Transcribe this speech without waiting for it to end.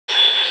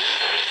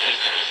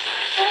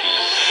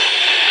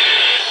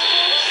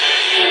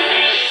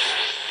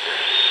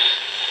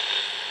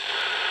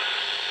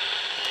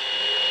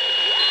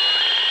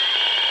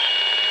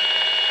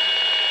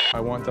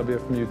want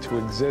WFMU to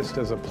exist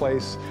as a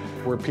place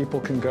where people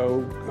can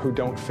go who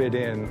don't fit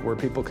in, where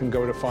people can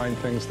go to find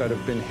things that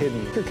have been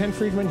hidden. Ken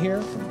Friedman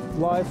here,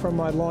 live from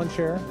my lawn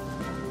chair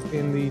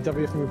in the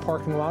WFMU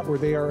parking lot, where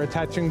they are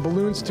attaching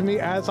balloons to me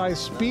as I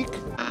speak.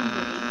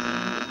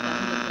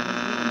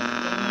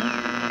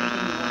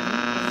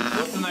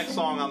 What's the next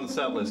song on the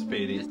set list,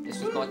 Petey?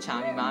 This was called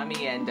Chami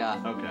Mami, and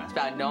it's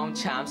about Noam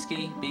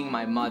Chomsky being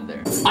my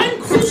mother.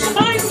 I'm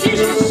crucified,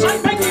 Jesus,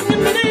 I beg him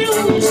in the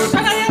nails,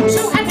 and I am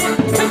so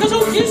happy because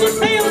old Jesus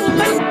failed.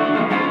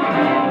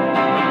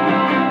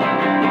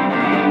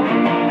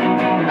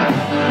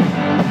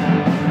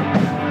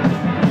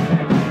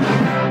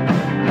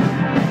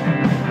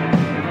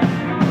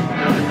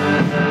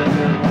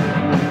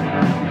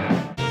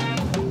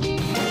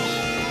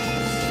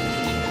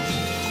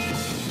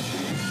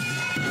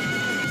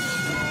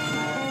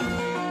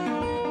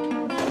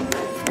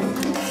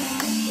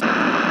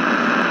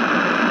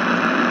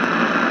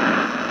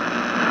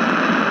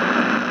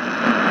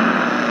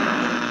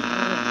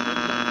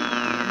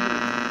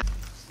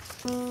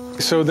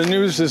 So the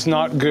news is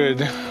not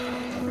good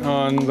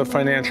on the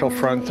financial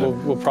front.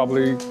 We'll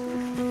probably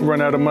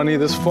run out of money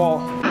this fall.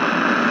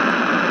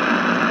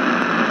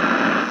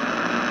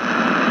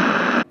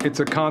 It's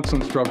a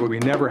constant struggle. We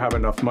never have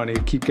enough money.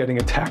 Keep getting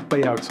attacked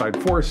by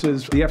outside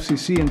forces. The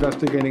FCC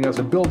investigating us,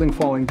 a building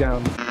falling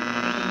down.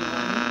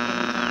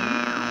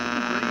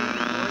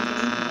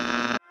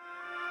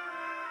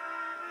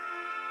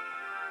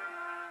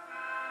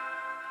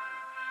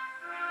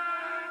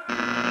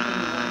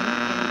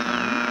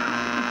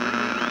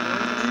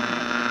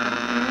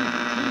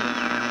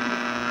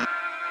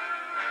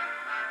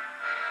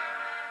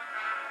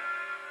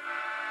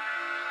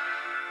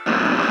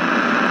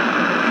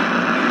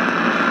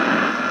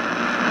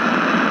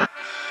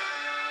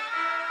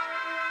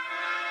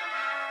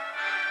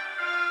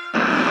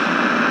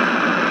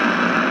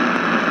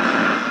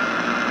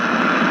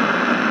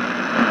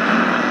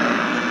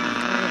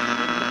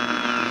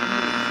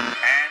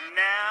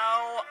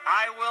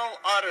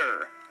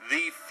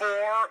 The 4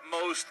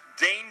 most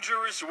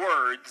dangerous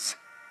words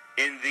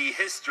in the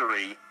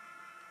history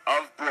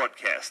of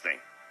broadcasting.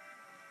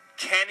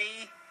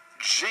 Kenny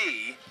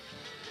G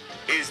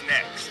is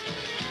next.